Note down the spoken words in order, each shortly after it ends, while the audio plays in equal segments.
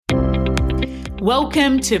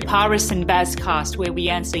Welcome to Paris and Bazcast, where we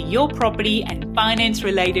answer your property and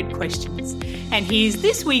finance-related questions. And here's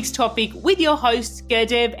this week's topic with your hosts,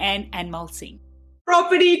 Gurdev and Anmol Singh.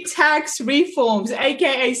 Property tax reforms,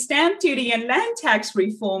 aka stamp duty and land tax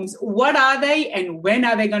reforms. What are they and when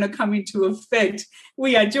are they going to come into effect?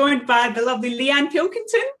 We are joined by the lovely Leanne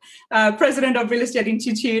Pilkington, President of Real Estate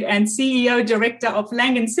Institute and CEO Director of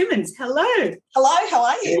Lang & Simmons. Hello. Hello, how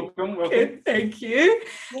are you? Welcome. Good, thank you.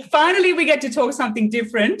 Finally, we get to talk something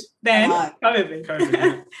different than COVID.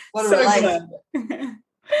 COVID. What a So relief. glad.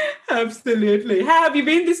 Absolutely. How have you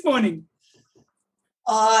been this morning?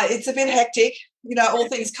 It's a bit hectic. You know, all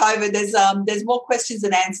things COVID, there's more questions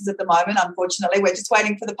than answers at the moment, unfortunately. We're just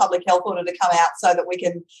waiting for the public health order to come out so that we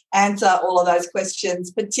can answer all of those questions,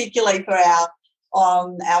 particularly for our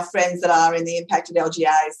friends that are in the impacted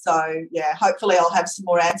LGAs. So, yeah, hopefully I'll have some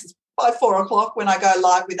more answers by 4 o'clock when I go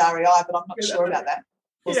live with REI, but I'm not sure about that.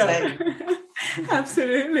 We'll see.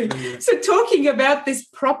 Absolutely. So talking about this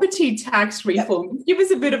property tax reform, give us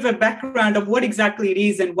a bit of a background of what exactly it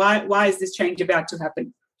is and why is this change about to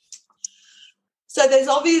happen? So there's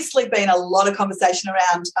obviously been a lot of conversation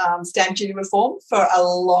around stamp duty reform for a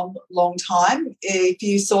long, long time. If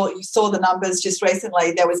you saw the numbers just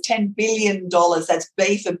recently, there was $10 billion, that's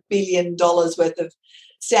B for billion dollars worth of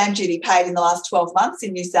stamp duty paid in the last 12 months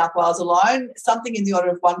in New South Wales alone, something in the order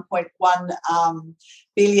of 1.1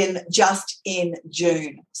 billion just in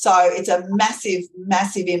June. So it's a massive,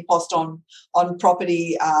 massive impost on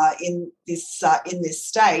property in this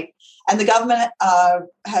state. And the government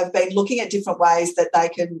have been looking at different ways that they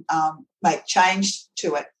can make change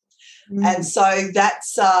to it. And so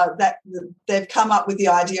that they've come up with the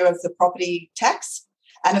idea of the property tax,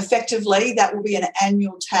 and effectively that will be an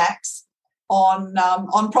annual tax on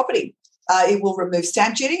property. It will remove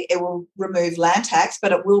stamp duty, it will remove land tax,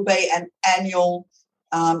 but it will be an annual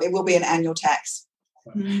tax.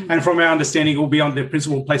 And from our understanding, it will be on the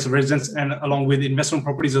principal place of residence and along with investment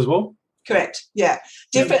properties as well? Correct, yeah.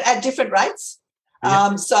 At different rates.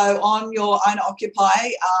 Yeah. So on your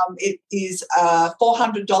owner-occupier, it is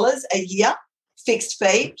 $400 a year fixed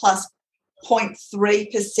fee plus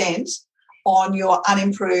 0.3% on your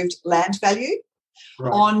unimproved land value.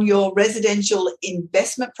 Right. On your residential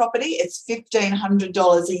investment property, it's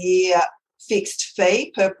 $1,500 a year fixed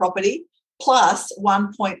fee per property plus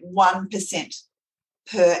 1.1%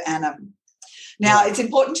 per annum. Now, It's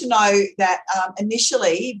important to know that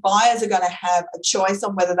initially buyers are going to have a choice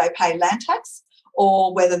on whether they pay land tax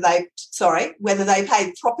or whether they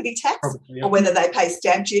pay property tax or whether they pay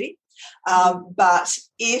stamp duty. But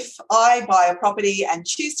if I buy a property and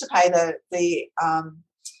choose to pay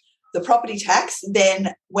the property tax,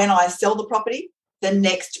 then when I sell the property, the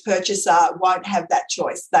next purchaser won't have that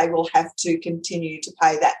choice. They will have to continue to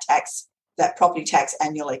pay that property tax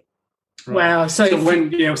annually. Right. Wow. So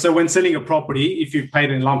when selling a property, if you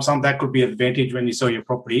paid in lump sum, that could be an advantage when you sell your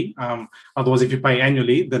property. Otherwise, if you pay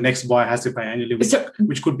annually, the next buyer has to pay annually,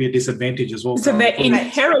 which could be a disadvantage as well. So they're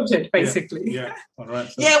inherited, basically. Yeah. All right.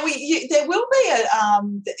 So. Yeah, there will be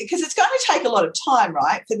because it's going to take a lot of time,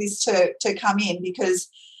 right, for this to come in, because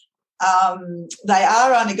they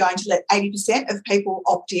are only going to let 80% of people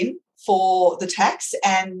opt in for the tax,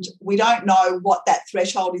 and we don't know what that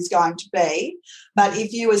threshold is going to be. But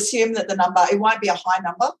if you assume that the number, it won't be a high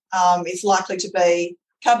number. It's likely to be,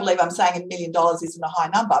 can't believe I'm saying $1 million isn't a high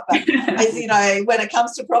number, but as you know, when it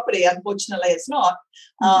comes to property, unfortunately it's not.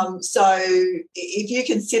 So if you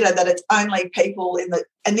consider that it's only people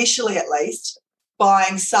initially at least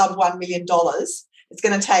buying sub $1 million, it's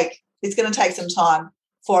going to take some time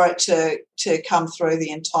for it to come through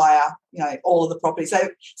the entire, all of the properties. So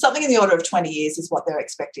something in the order of 20 years is what they're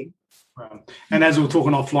expecting. And as we were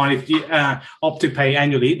talking offline, if you opt to pay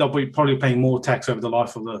annually, they'll be probably paying more tax over the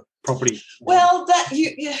life of the property. Well,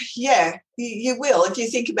 you will if you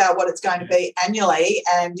think about what it's going to be annually,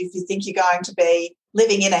 and if you think you're going to be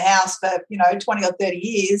living in a house for 20 or 30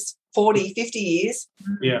 years, 40, 50 years.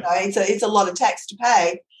 Yeah, it's a lot of tax to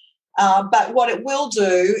pay. But what it will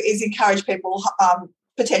do is encourage people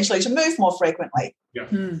potentially to move more frequently. Yeah.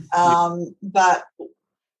 But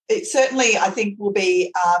it certainly, I think, will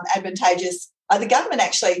be advantageous. The government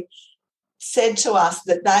actually said to us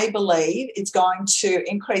that they believe it's going to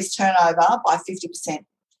increase turnover by 50%.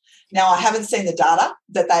 Now, I haven't seen the data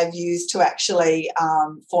that they've used to actually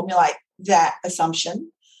formulate that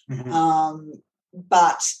assumption.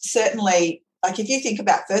 But certainly, like if you think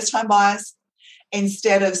about first-home buyers,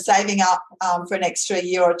 instead of saving up for an extra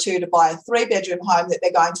year or two to buy a 3-bedroom home that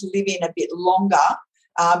they're going to live in a bit longer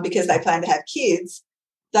because they plan to have kids,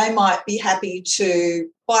 they might be happy to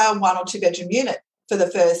buy a 1 or 2 bedroom unit for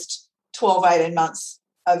the first 12, 18 months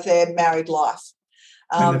of their married life.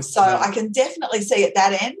 So I can definitely see at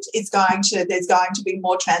that end there's going to be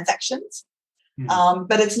more transactions.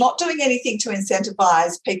 But it's not doing anything to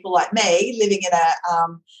incentivise people like me living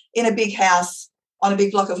in a big house on a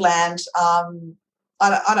big block of land.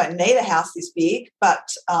 I don't need a house this big, but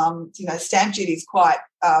stamp duty is quite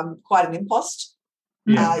an impost.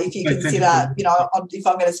 If you consider, if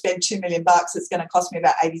I'm going to spend $2 million, it's going to cost me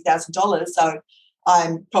about $80,000. So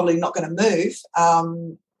I'm probably not going to move.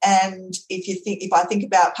 And if I think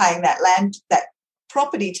about paying that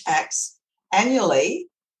property tax annually,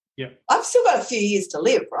 I've still got a few years to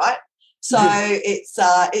live, right? So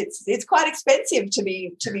it's quite expensive to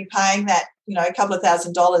be paying that, a couple of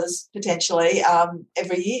 $1,000s potentially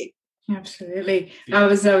every year. Absolutely. I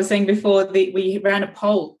was saying before we ran a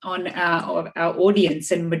poll on our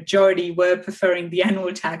audience, and majority were preferring the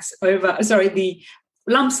annual tax the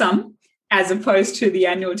lump sum as opposed to the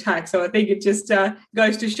annual tax. So I think it just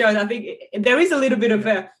goes to show that I think there is a little bit of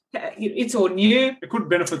it's all new. It could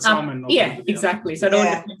benefit some and not exactly. So it all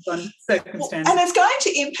depends on circumstances. And it's going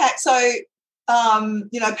to impact. So,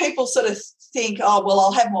 people sort of think, oh, well,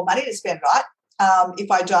 I'll have more money to spend, right?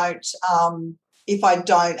 If I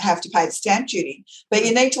don't have to pay the stamp duty. But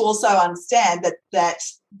you need to also understand that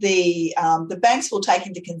the banks will take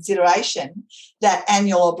into consideration that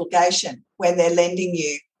annual obligation when they're lending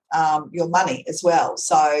you your money as well.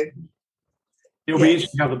 So it'll be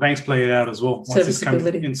interesting how the banks play it out as well.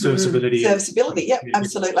 Serviceability. Serviceability,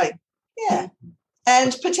 absolutely. Yeah.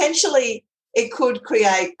 And potentially it could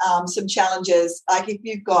create some challenges. Like if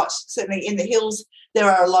you've got, certainly in the hills, there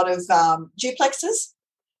are a lot of duplexes.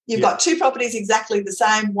 You've got two properties exactly the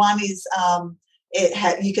same. One is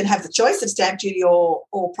you can have the choice of stamp duty or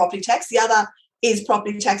property tax. The other is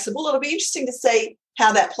property taxable. It'll be interesting to see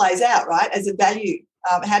how that plays out, right, as a value.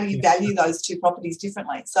 How do you value those two properties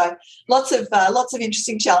differently? So lots of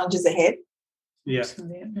interesting challenges ahead. Yeah,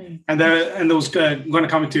 and there was going to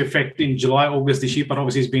come into effect in July, August this year, but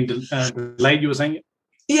obviously it's been delayed. You were saying?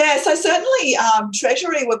 Yeah, so certainly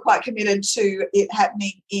Treasury were quite committed to it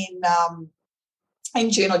happening in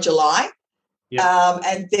June or July.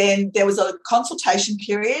 And then there was a consultation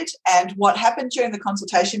period, and what happened during the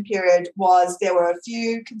consultation period was there were a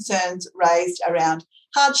few concerns raised around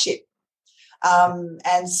hardship.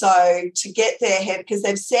 And so to get their head, because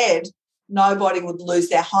they've said nobody would lose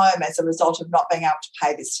their home as a result of not being able to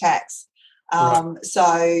pay this tax.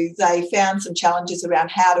 So they found some challenges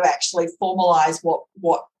around how to actually formalise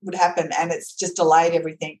what would happen, and it's just delayed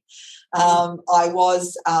everything. I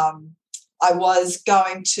was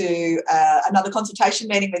going to another consultation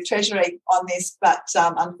meeting with Treasury on this, but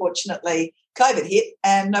unfortunately COVID hit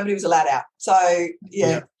and nobody was allowed out. So,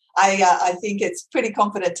 I think it's pretty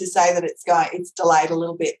confident to say that it's delayed a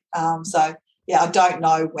little bit. I don't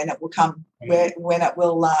know when it will come, when it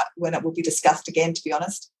will be discussed again, to be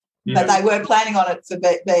honest. But they were planning on it for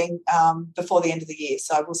being before the end of the year,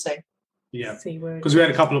 so we'll see. Yeah, because we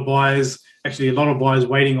had a couple of buyers, actually a lot of buyers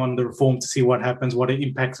waiting on the reform to see what happens, what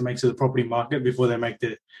impacts it makes to the property market before they make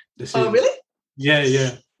the decision. Oh, really?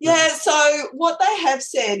 Yeah. Yeah, so what they have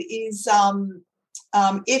said is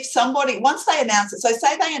if somebody, once they announce it, so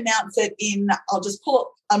say they announce it I'll just pull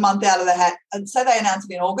a month out of the hat, and say they announce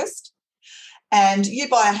it in August, and you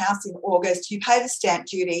buy a house in August, you pay the stamp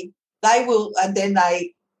duty, they will, and then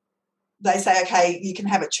they say, okay, you can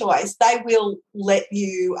have a choice. They will let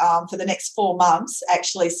you, for the next 4 months,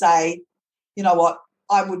 actually say, you know what,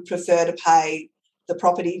 I would prefer to pay the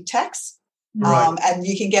property tax. Right. And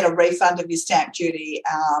you can get a refund of your stamp duty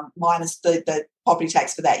minus the property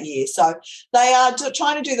tax for that year. So they are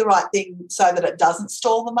trying to do the right thing so that it doesn't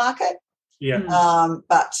stall the market. Yeah.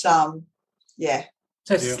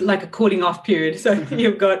 So it's like a cooling off period. So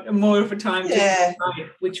you've got more of a time to decide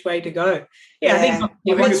which way to go. Yeah. I think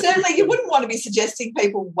but certainly you wouldn't want to be suggesting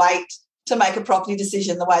people wait to make a property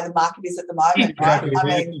decision the way the market is at the moment, exactly. right?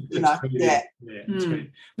 I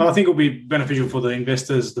mean, But I think it'll be beneficial for the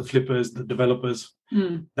investors, the flippers, the developers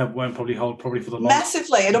that won't probably hold for the long.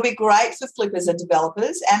 Massively. It'll be great for flippers and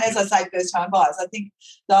developers, and as I say, first-time buyers. I think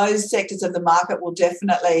those sectors of the market will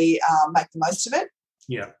definitely make the most of it.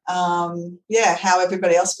 Yeah. How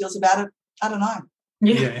everybody else feels about it, I don't know.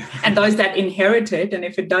 Yeah. And those that inherit it, and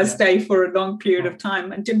if it does stay for a long period of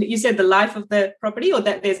time, and you said the life of the property, or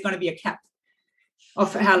that there's going to be a cap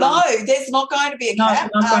of how long? No, there's not going to be a cap.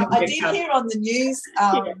 I did hear on the news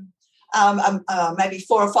maybe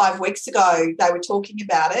 4 or 5 weeks ago they were talking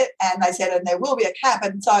about it, and they said, and there will be a cap.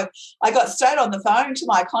 And so I got straight on the phone to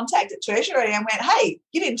my contact at Treasury and went, hey,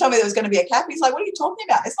 you didn't tell me there was going to be a cap. He's like, what are you talking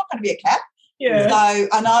about? There's not going to be a cap. Yeah. So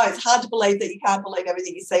I know it's hard to believe that you can't believe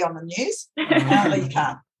everything you see on the news. But you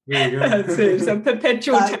can't. There you go. That's it. So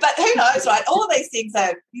perpetual. But who knows, right? All of these things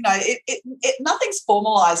are, nothing's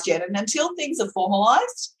formalised yet, and until things are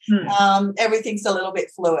formalised, everything's a little bit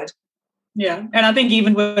fluid. Yeah, and I think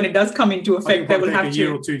even when it does come into effect, they will have a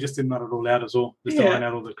year or two just to nut it all out as well, just to iron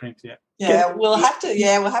out all the kinks. Yeah, we'll have to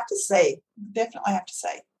see. Definitely have to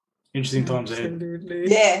see. Interesting times ahead. Absolutely.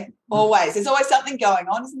 Yeah, always. There's always something going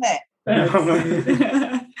on, isn't there?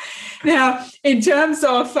 Now, in terms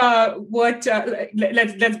of let's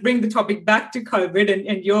bring the topic back to COVID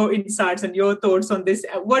and your insights and your thoughts on this.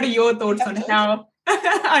 What are your thoughts on how?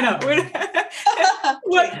 I know.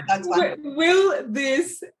 Will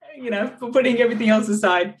this, putting everything else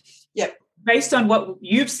aside, based on what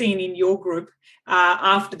you've seen in your group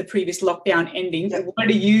after the previous lockdown ending, what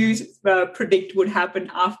do you predict would happen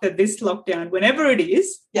after this lockdown, whenever it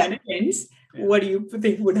is, when it ends? What do you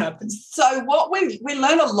think would happen? So what we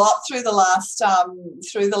learned a lot through the last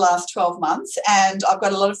 12 months, and I've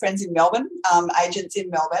got a lot of friends in Melbourne, agents in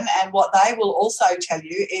Melbourne, and what they will also tell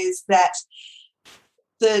you is that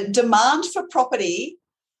the demand for property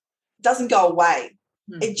doesn't go away.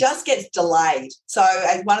 It just gets delayed. So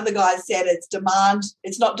as one of the guys said, it's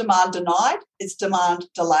not demand denied, it's demand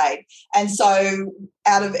delayed. And so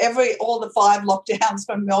out of all the 5 lockdowns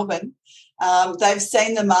from Melbourne, they've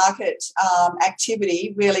seen the market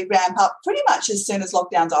activity really ramp up pretty much as soon as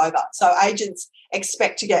lockdown's over. So agents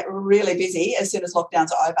expect to get really busy as soon as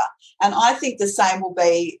lockdown's over. And I think the same will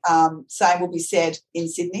be said in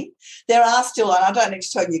Sydney. There are still, and I don't need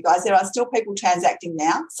to tell you guys, there are still people transacting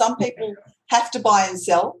now. Some people have to buy and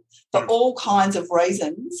sell for all kinds of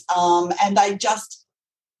reasons, and they just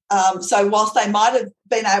so whilst they might have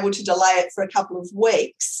been able to delay it for a couple of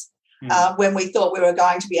weeks, when we thought we were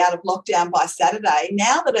going to be out of lockdown by Saturday,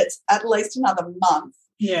 now that it's at least another month,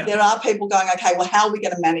 there are people going, okay, well, how are we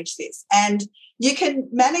going to manage this? And you can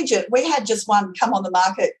manage it. We had just one come on the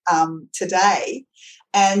market today,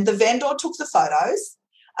 and the vendor took the photos.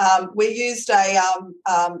 We used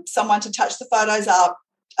someone to touch the photos up,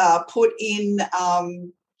 put in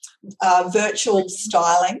virtual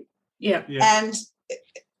styling, and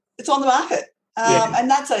it's on the market. And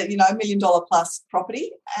that's a $1 million plus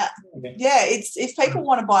property. It's if people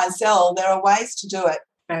want to buy and sell, there are ways to do it.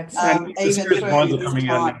 Even through this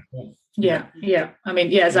time. I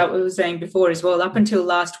mean, as I was saying before as well, up until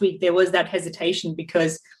last week there was that hesitation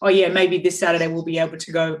because maybe this Saturday we'll be able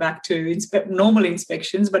to go back to normal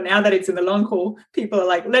inspections, but now that it's in the long haul, people are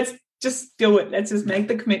like, let's just do it. Let's just make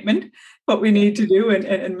the commitment, what we need to do,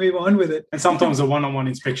 and move on with it. And sometimes the one-on-one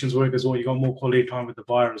inspections work as well. You got more quality time with the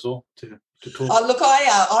buyer as well to talk. Oh, look,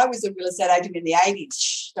 I was a real estate agent in the 80s.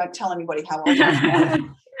 Shh, don't tell anybody how old I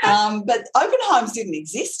am. But open homes didn't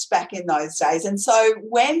exist back in those days. And so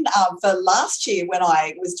when for last year, when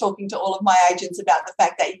I was talking to all of my agents about the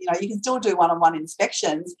fact that, you can still do one-on-one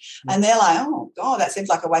inspections, and they're like, oh, God, that seems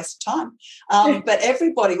like a waste of time. But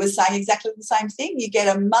everybody was saying exactly the same thing. You get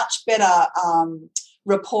a much better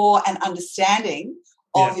rapport and understanding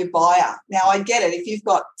of your buyer. Now, I get it. If you've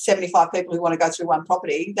got 75 people who want to go through one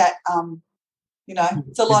property, that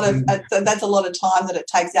it's a lot of that's a lot of time that it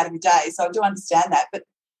takes out of your day. So I do understand that, but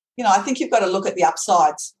I think you've got to look at the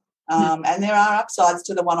upsides, and there are upsides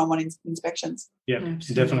to the one-on-one inspections. Yeah,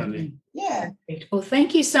 definitely. Yeah. Well,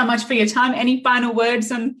 thank you so much for your time. Any final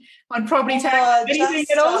words on property tax? Anything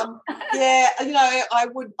at all?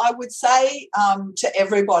 I would say to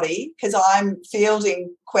everybody, because I'm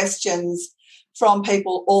fielding questions from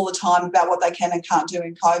people all the time about what they can and can't do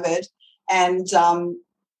in COVID, and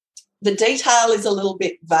the detail is a little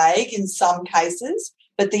bit vague in some cases,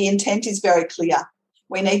 but the intent is very clear.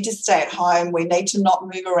 We need to stay at home. We need to not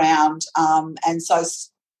move around, and so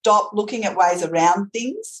stop looking at ways around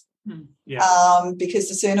things. Because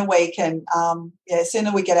the sooner we can,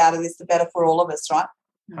 sooner we get out of this, the better for all of us, right?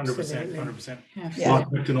 100%. Yeah.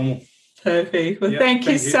 Back to normal. Perfect. Well, thank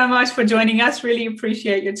you so much for joining us. Really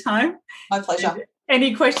appreciate your time. My pleasure.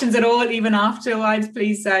 Any questions at all, even afterwards,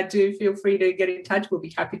 please do feel free to get in touch. We'll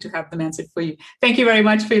be happy to have them answered for you. Thank you very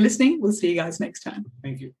much for listening. We'll see you guys next time.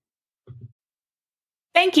 Thank you.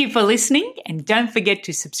 Thank you for listening, and don't forget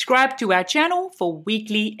to subscribe to our channel for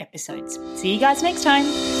weekly episodes. See you guys next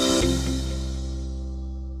time.